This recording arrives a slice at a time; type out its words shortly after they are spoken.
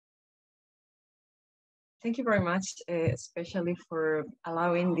Thank you very much, especially for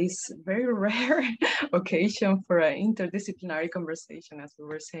allowing this very rare occasion for an interdisciplinary conversation, as we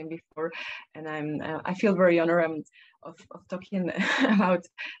were saying before. And I feel very honored of talking about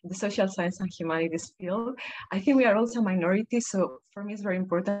the social science and humanities field. I think we are also a minority, so for me it's very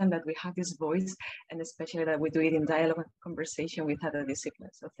important that we have this voice, and especially that we do it in dialogue and conversation with other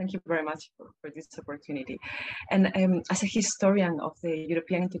disciplines. So thank you very much for this opportunity. And as a historian of the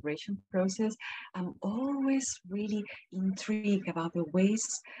European integration process, I'm always really intrigued about the ways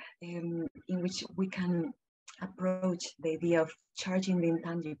in which we can approach the idea of charging the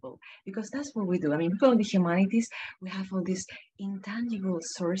intangible, because that's what we do. I mean, people in the humanities, we have all these intangible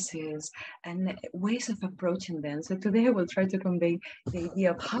sources and ways of approaching them. So today I will try to convey the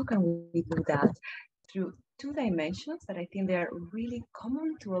idea of how can we do that through two dimensions that I think they are really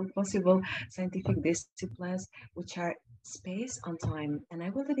common to all possible scientific disciplines, which are space and time. And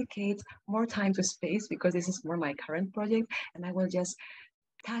I will dedicate more time to space because this is more my current project, and I will just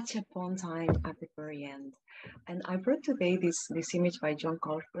touch upon time at the very end. And I brought today this image by John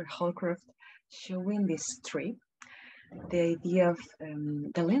Holcroft showing this tree, the idea of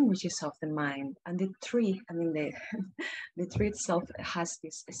the languages of the mind. And the tree, I mean, the tree itself has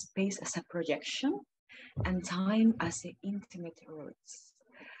this space as a projection and time as the intimate roots.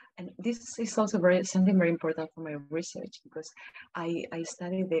 And this is also something very important for my research, because I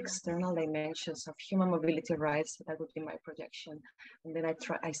study the external dimensions of human mobility rights. That would be my projection. And then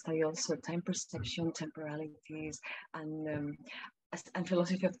I study also time perception, temporalities, and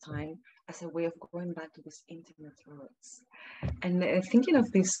philosophy of time as a way of going back to these intimate roots. And thinking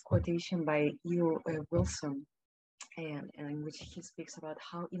of this quotation by Wilson, and in which he speaks about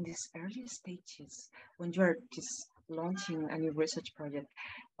how in these early stages, when you are just launching a new research project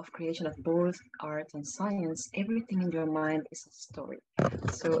of creation of both art and science, everything in your mind is a story.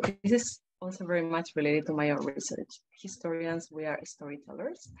 So this is also very much related to my own research. Historians, we are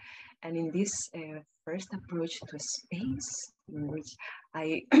storytellers. And in this first approach to space, in which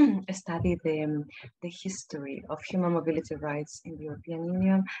I studied the history of human mobility rights in the European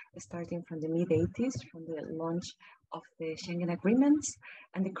Union, starting from the mid-80s, from the launch of the Schengen agreements,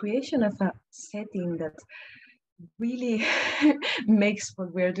 and the creation of a setting that really makes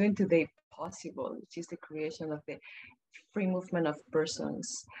what we're doing today possible, which is the creation of the free movement of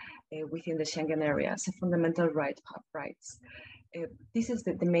persons within the Schengen area as a fundamental rights. This is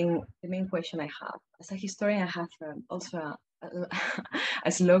the main question I have. As a historian, I have also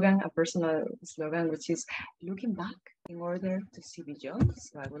a slogan, a personal slogan, which is looking back in order to see beyond.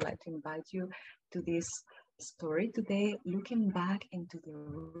 So I would like to invite you to this story today, looking back into the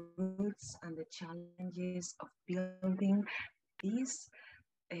roots and the challenges of building these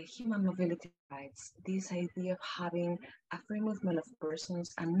human mobility rights, this idea of having a free movement of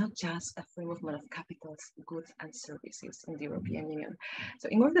persons and not just a free movement of capitals, goods, and services in the European Union. So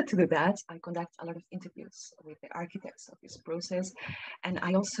in order to do that, I conduct a lot of interviews with the architects of this process, and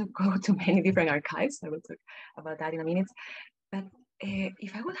I also go to many different archives. I will talk about that in a minute. But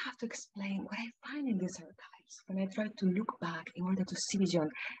if I would have to explain what I find in these archives, when I try to look back in order to see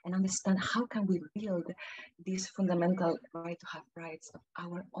beyond and understand how can we build this fundamental right to have rights of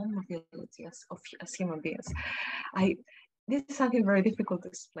our own mobility as human beings, this is something very difficult to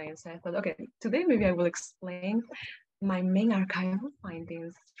explain. So I thought, okay, today maybe I will explain my main archival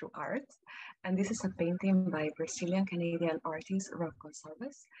findings through art. And this is a painting by Brazilian-Canadian artist Rob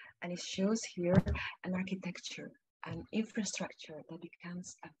Gonçalves, and it shows here an architecture, an infrastructure that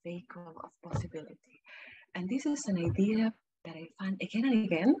becomes a vehicle of possibility. And this is an idea that I find again and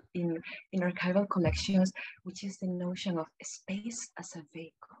again in archival collections, which is the notion of space as a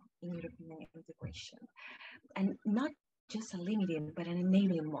vehicle in European integration. And not just a limiting, but an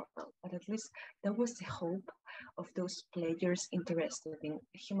enabling model. But at least that was the hope of those players interested in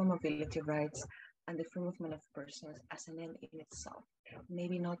human mobility rights and the free movement of persons as an end in itself.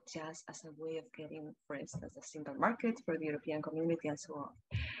 Maybe not just as a way of getting, for instance, a single market for the European community and so on.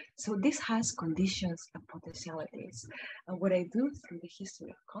 So this has conditions and potentialities. And what I do through the history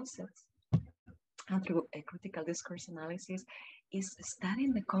of concepts and through a critical discourse analysis is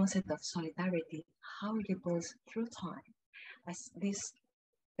studying the concept of solidarity, how it evolves through time as this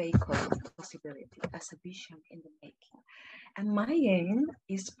vehicle of possibility, as a vision in the making. And my aim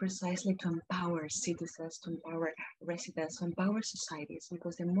is precisely to empower citizens, to empower residents, to empower societies,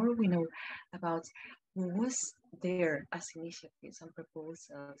 because the more we know about what was there as initiatives and proposals,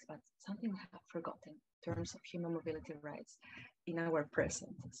 but something we have forgotten in terms of human mobility rights in our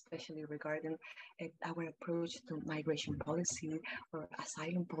present, especially regarding our approach to migration policy or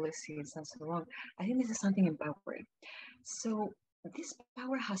asylum policies and so on. I think this is something empowering. So this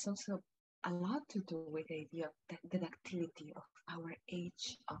power has also a lot to do with the idea of the ductility of our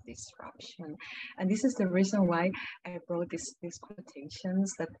age of disruption. And this is the reason why I wrote these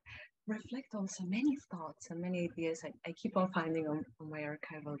quotations that reflect also many thoughts and many ideas I keep on finding on my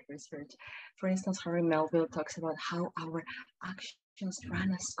archival research. For instance, Harry Melville talks about how our actions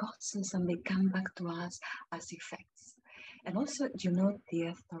run as causes and they come back to us as effects. And also,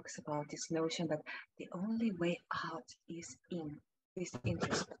 Diaz talks about this notion that the only way out is in this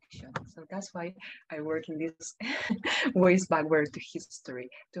introspection. So that's why I work in this ways backward to history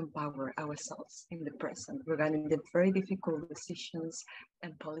to empower ourselves in the present regarding the very difficult decisions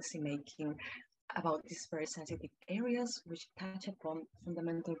and policy making about these very sensitive areas which touch upon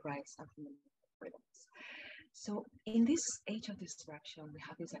fundamental rights and fundamental freedoms. So in this age of disruption, we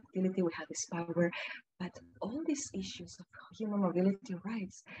have this activity, we have this power, but all these issues of human mobility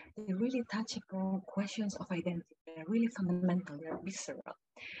rights, they really touch upon questions of identity. They're really fundamental, they're visceral.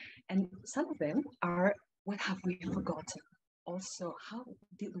 And some of them are, what have we forgotten? Also, how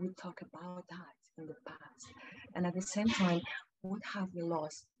did we talk about that in the past? And at the same time, what have we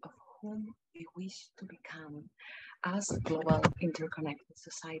lost of whom we wish to become as global interconnected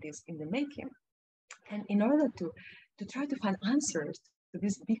societies in the making? And in order to try to find answers to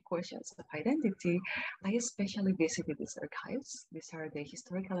these big questions of identity, I especially visited these archives. These are the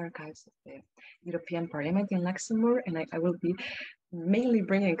historical archives of the European Parliament in Luxembourg, and I will be mainly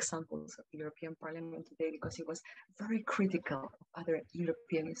bringing examples of the European Parliament today because it was very critical of other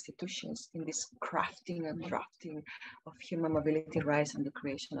European institutions in this crafting and drafting of human mobility rights and the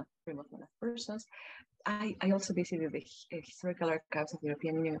creation of free movement of persons. I also visited the historical archives of the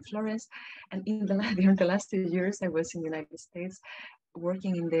European Union in Florence, and during the last 2 years, I was in the United States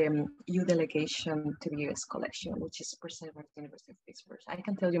working in the EU delegation to the US collection, which is preserved at the University of Pittsburgh. I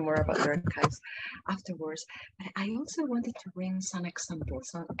can tell you more about the archives afterwards, but I also wanted to bring some examples,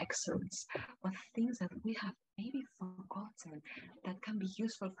 some excerpts of things that we have maybe forgotten that can be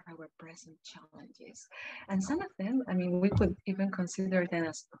useful for our present challenges. And some of them, I mean, we could even consider them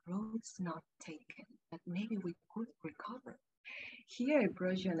as roads not taken, that maybe we could recover. Here I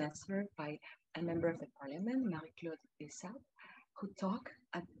brought you an excerpt by a member of the parliament, Marie-Claude Dessalles, who talk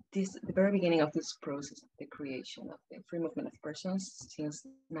at the very beginning of this process of the creation of the free movement of persons since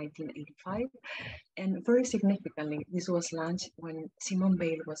 1985. And very significantly, this was launched when Simone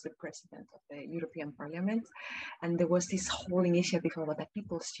Veil was the president of the European Parliament. And there was this whole initiative about a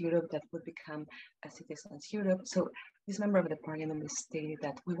People's Europe that would become a Citizens Europe. So this member of the parliament stated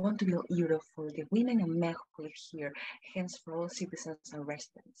that we want to build Europe for the women and men who live here, hence for all citizens and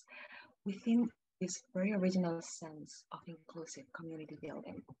residents, within this very original sense of inclusive community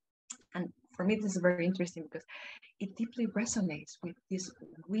building. And for me, this is very interesting because it deeply resonates with this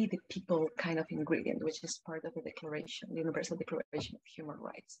we the people kind of ingredient, which is part of the declaration, the Universal Declaration of Human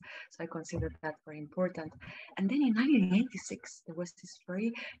Rights. So I consider that very important. And then in 1986, there was this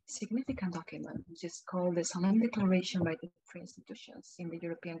very significant document, which is called the Solemn Declaration by the Free Institutions in the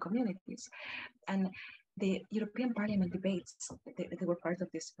European Communities. And the European Parliament debates, they were part of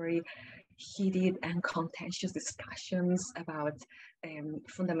this very heated and contentious discussions about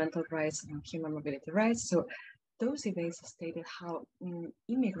fundamental rights and human mobility rights. So those debates stated how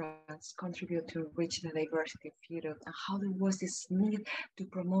immigrants contribute to enrich the diversity of Europe and how there was this need to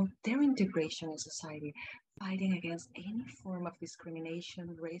promote their integration in society, fighting against any form of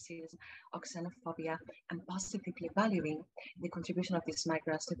discrimination, racism, or xenophobia, and positively valuing the contribution of these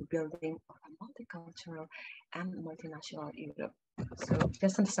migrants to the building of a multicultural and multinational Europe. So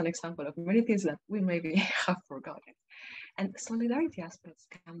just as an example of many things that we maybe have forgotten. And solidarity aspects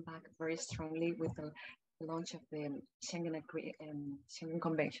come back very strongly with the launch of the Schengen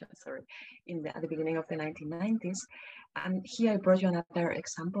Convention, at the beginning of the 1990s. And here I brought you another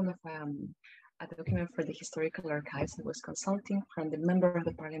example of a document for the historical archives I was consulting from the member of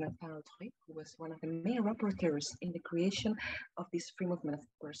the parliament, who was one of the main rapporteurs in the creation of this free movement of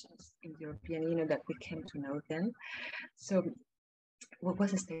persons in the European Union that we came to know then. So what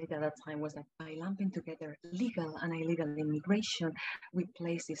was stated at that time was that by lumping together legal and illegal immigration, we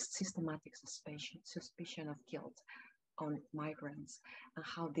place this systematic suspicion of guilt on migrants and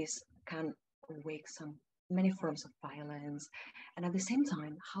how this can awake many forms of violence. And at the same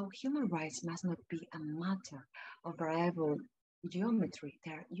time, how human rights must not be a matter of variable geometry.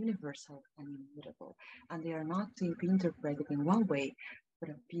 They are universal and immutable, and they are not to be interpreted in one way for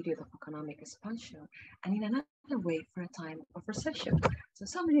a period of economic expansion, and in another way for a time of recession.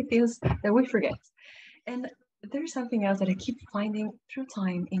 So many things that we forget. And there's something else that I keep finding through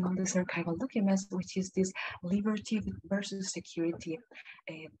time in all these archival documents, which is this liberty versus security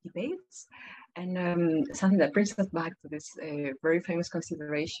debates. And something that brings us back to this very famous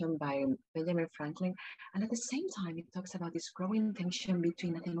consideration by Benjamin Franklin. And at the same time, it talks about this growing tension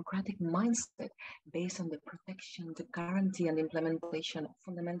between a democratic mindset based on the protection, the guarantee, and implementation of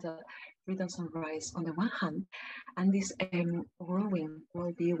fundamental freedoms and rights on the one hand, and this growing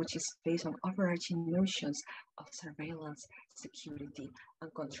worldview, which is based on overarching notions of surveillance, security,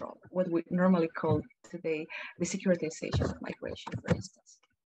 and control, what we normally call today the securitization of migration, for instance.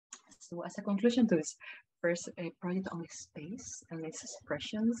 So as a conclusion to this first project on space and its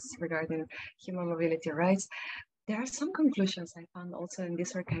expressions regarding human mobility rights, there are some conclusions I found also in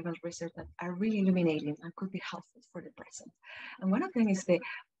this archival research that are really illuminating and could be helpful for the present. And one of them is the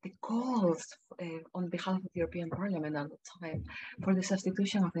calls on behalf of the European Parliament at the time for the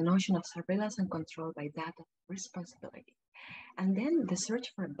substitution of the notion of surveillance and control by that of responsibility. And then the search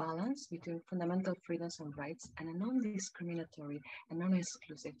for a balance between fundamental freedoms and rights and a non-discriminatory and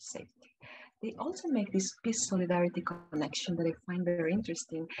non-exclusive safety. They also make this peace solidarity connection that I find very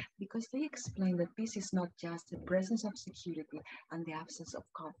interesting, because they explain that peace is not just the presence of security and the absence of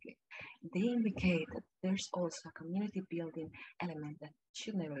conflict. They indicate that there's also a community building element that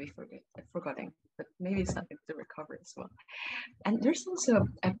should never be forgotten, but maybe it's something to recover as well. And there's also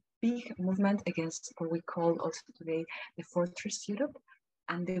a big movement against what we call also today the fortress Europe,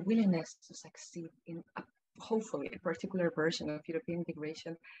 and the willingness to succeed in hopefully a particular version of European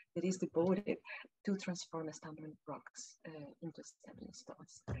integration that is devoted to transform stumbling blocks into stepping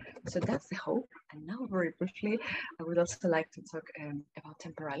stones. So that's the hope. And now very briefly, I would also like to talk about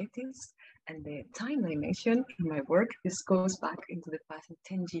temporalities and the time I mentioned in my work. This goes back into the past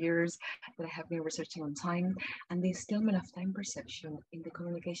 10 years that I have been researching on time and the instillment of time perception in the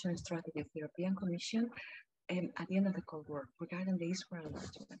communication strategy of the European Commission at the end of the Cold War regarding the Israel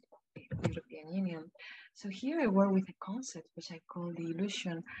enlargement of the European Union. So here I work with a concept which I call the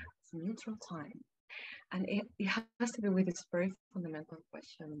illusion of neutral time. And it has to do with this very fundamental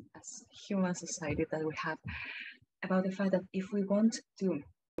question as human society that we have about the fact that if we want to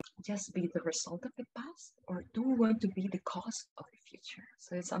just be the result of the past, or do we want to be the cause of the future?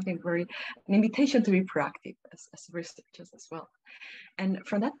 So it's something very, an invitation to be proactive as researchers as well. And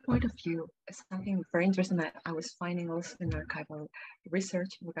from that point of view, something very interesting that I was finding also in archival research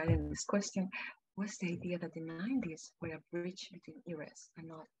regarding this question was the idea that the 90s were a bridge between eras and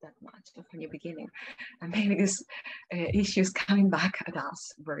not that much of a new beginning. And maybe this issue is coming back at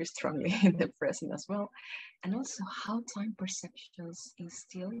us very strongly in the present as well. And also how time perceptions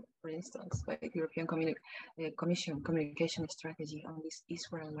instilled, for instance, by the European Commission communication strategy on this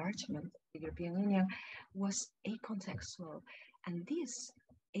Israel enlargement of the European Union was acontextual. And this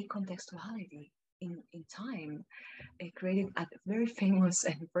acontextuality in time created a very famous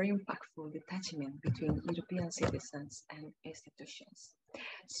and very impactful detachment between European citizens and institutions.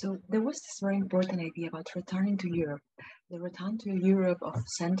 So there was this very important idea about returning to Europe, the return to Europe of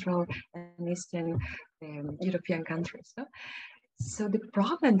Central and Eastern European countries. So the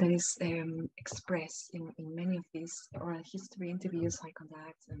problem that is expressed in many of these oral history interviews I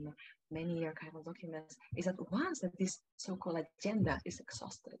conduct and many archival documents is that once that this so-called agenda is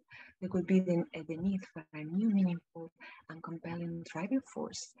exhausted, there could be the need for a new meaningful and compelling driving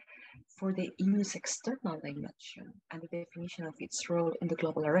force for the EU's external dimension and the definition of its role in the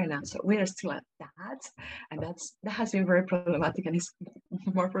global arena. So we are still at that, and that has been very problematic and is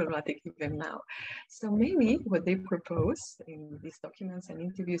more problematic even now. So maybe what they propose in these documents and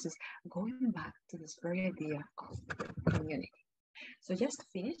interviews is going back to this very idea of community. So just to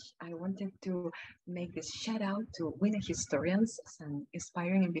finish, I wanted to make this shout out to women historians as an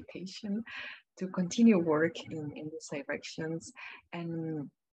inspiring invitation to continue work in these directions. And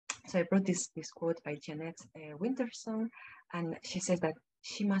so I brought this quote by Jeanette Winterson, and she says that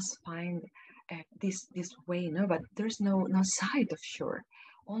she must find this way, but there's no side of shore,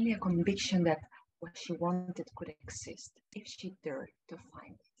 only a conviction that what she wanted could exist if she dared to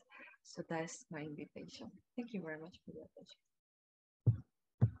find it. So that's my invitation. Thank you very much for your attention.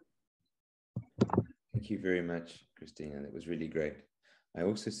 Thank you very much, Cristina. That was really great. I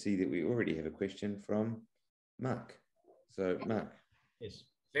also see that we already have a question from Mark. So, Mark. Yes.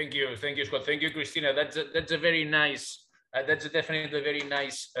 Thank you, Scott. Thank you, Cristina. That's a very nice. That's definitely a very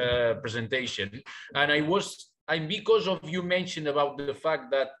nice presentation. And because of you mentioned about the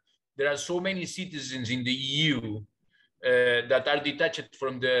fact that there are so many citizens in the EU that are detached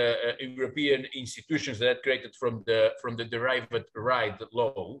from the European institutions that are created from the derived right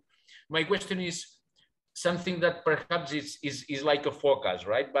law. My question is something that perhaps is like a focus,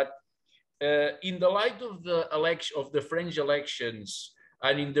 right? But in the light of the election of the French elections,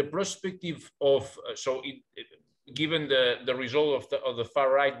 and in the perspective of given the result of the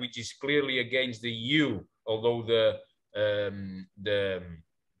far right, which is clearly against the EU, although the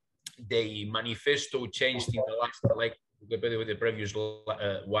manifesto changed in the last election compared with the previous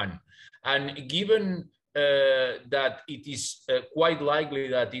one, and given that it is quite likely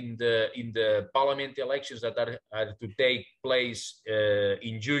that in the parliament elections that are to take place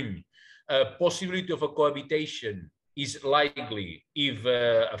in June, a possibility of a cohabitation is likely if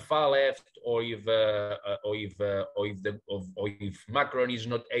a far left or if Macron is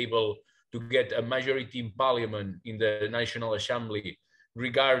not able to get a majority in parliament in the National Assembly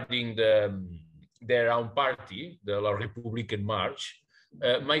regarding their own party, the La Republican March.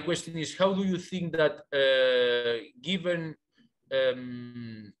 My question is, how do you think that given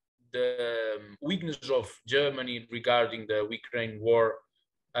the weakness of Germany regarding the Ukraine war,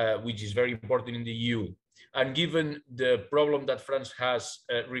 which is very important in the EU, and given the problem that France has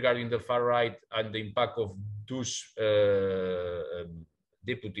regarding the far right and the impact of those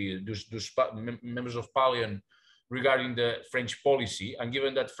members of parliament regarding the French policy, and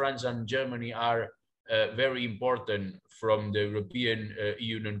given that France and Germany are very important from the European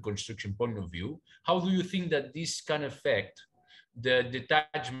Union construction point of view, how do you think that this can affect the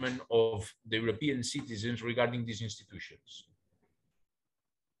detachment of the European citizens regarding these institutions?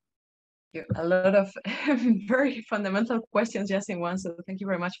 A lot of very fundamental questions just in one, so thank you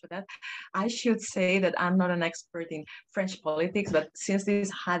very much for that. I should say that I'm not an expert in French politics, but since this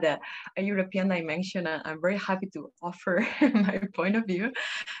had a European dimension, I'm very happy to offer my point of view.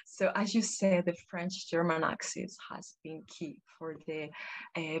 So as you said, the French-German axis has been key for the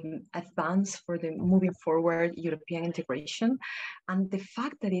advance, for the moving forward European integration. And the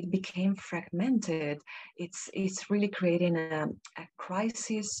fact that it became fragmented, it's really creating a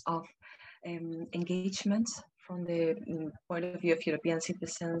crisis of engagement from the point of view of European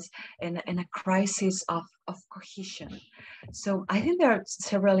citizens, and a crisis of cohesion. So I think there are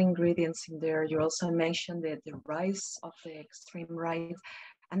several ingredients in there. You also mentioned the rise of the extreme right.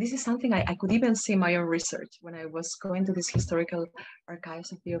 And this is something I could even see in my own research. When I was going to these historical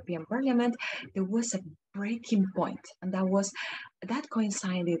archives of the European Parliament, there was a breaking point, and that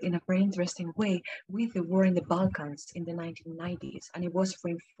coincided in a very interesting way with the war in the Balkans in the 1990s, and it was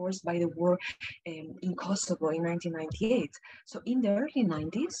reinforced by the war in Kosovo in 1998. So in the early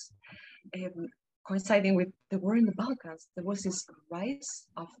 90s, coinciding with the war in the Balkans, there was this rise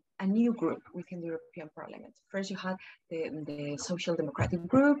of a new group within the European Parliament. First, you had the Social Democratic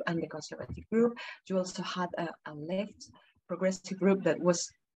group and the Conservative group. You also had a left progressive group that was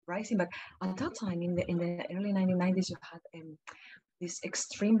rising, but at that time, in the early 1990s, you had this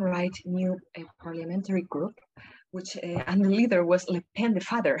extreme right new parliamentary group, which and the leader was Le Pen, the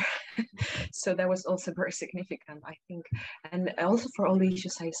father. So that was also very significant, I think, and also for all the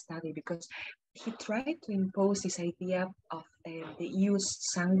issues I study, because he tried to impose this idea of the EU's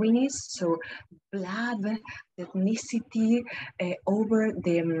sanguinis, so blood, ethnicity, over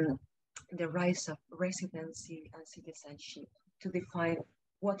the rise of residency and citizenship to define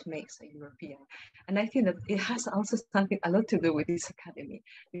what makes a European. And I think that it has also a lot to do with this academy,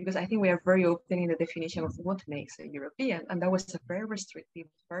 because I think we are very open in the definition of what makes a European, and that was a very restrictive,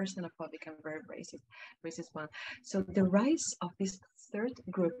 very xenophobic, and very racist one. So the rise of this third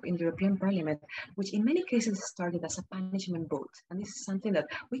group in the European Parliament, which in many cases started as a punishment vote, and this is something that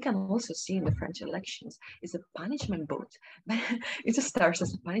we can also see in the French elections, is a punishment vote. But it starts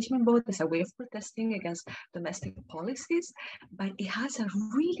as a punishment vote, as a way of protesting against domestic policies, but it has a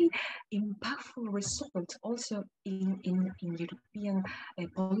really impactful result also in European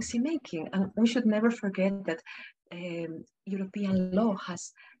policy making. And we should never forget that European law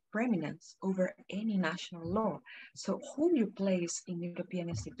has preeminence over any national law. So who you place in European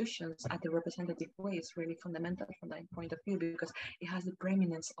institutions at the representative way is really fundamental from that point of view, because it has the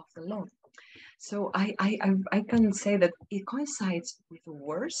preeminence of the law. So I can say that it coincides with the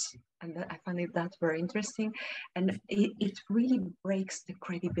wars, and I find that very interesting. And it really breaks the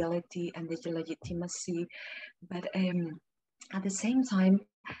credibility and the legitimacy. But at the same time,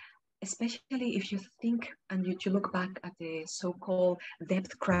 especially if you think and you look back at the so-called debt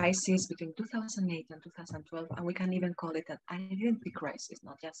crisis between 2008 and 2012, and we can even call it an identity crisis,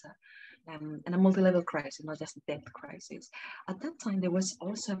 not just a multi-level crisis, not just a debt crisis. At that time, there was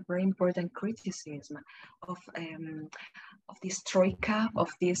also a very important criticism of this troika, of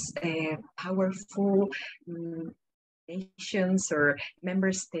this powerful nations or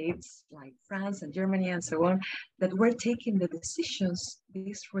member states like France and Germany and so on, that were taking the decisions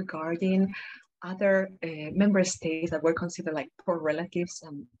disregarding other member states that were considered like poor relatives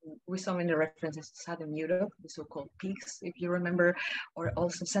and we saw many references to Southern Europe, the so-called PIGS, if you remember, or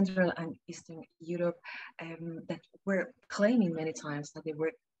also Central and Eastern Europe, that were claiming many times that they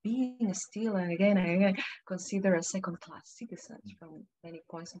were being still and again considered as second-class citizens from many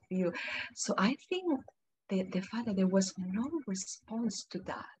points of view. So I think the fact that there was no response to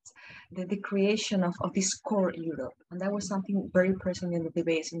that, the creation of this core Europe, and that was something very present in the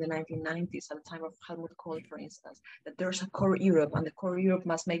debates in the 1990s at the time of Helmut Kohl, for instance, that there's a core Europe and the core Europe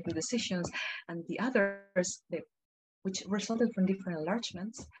must make the decisions, and the others, which resulted from different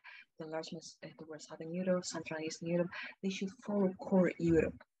enlargements, the enlargements towards Southern Europe, Central and Eastern Europe, they should follow core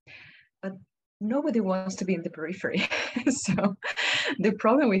Europe. But nobody wants to be in the periphery. So the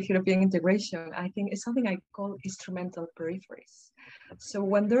problem with European integration, I think, is something I call instrumental peripheries. So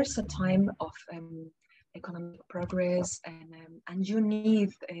when there's a time of economic progress and you need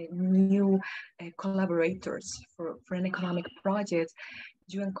new collaborators for an economic project,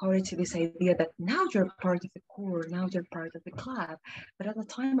 you encourage this idea that now you're part of the core, now you're part of the club. But at the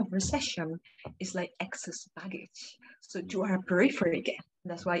time of recession, it's like excess baggage. So you are a periphery again.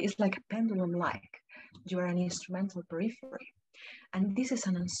 That's why it's like a pendulum-like. You are an instrumental periphery. And this is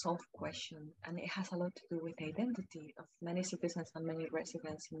an unsolved question, and it has a lot to do with the identity of many citizens and many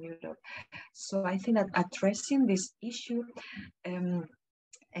residents in Europe. So I think that addressing this issue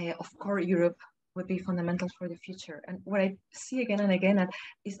of core Europe would be fundamental for the future. And what I see again and again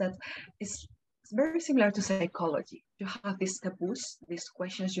is that it's very similar to psychology. You have these taboos, these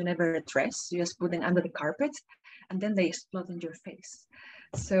questions you never address, you just put them under the carpet, and then they explode in your face.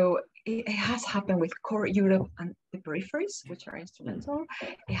 So it has happened with core Europe and the peripheries, which are instrumental.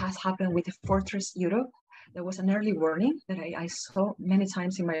 It has happened with the fortress Europe. There was an early warning that I saw many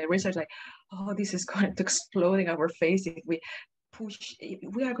times in my research, like, oh, this is going to explode in our face if we push.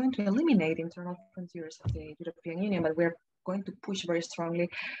 We are going to eliminate internal frontiers of the European Union, but we're going to push very strongly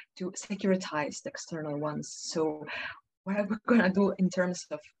to securitize the external ones. So what are we going to do in terms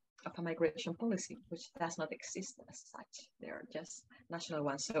of a migration policy, which does not exist as such? They are just national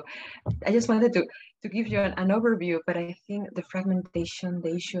ones. So I just wanted to give you an overview, but I think the fragmentation,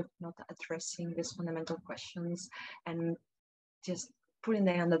 the issue of not addressing these fundamental questions and just putting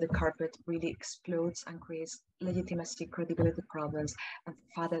them under the carpet really explodes and creates legitimacy, credibility problems, and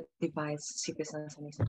further divides citizens and institutions.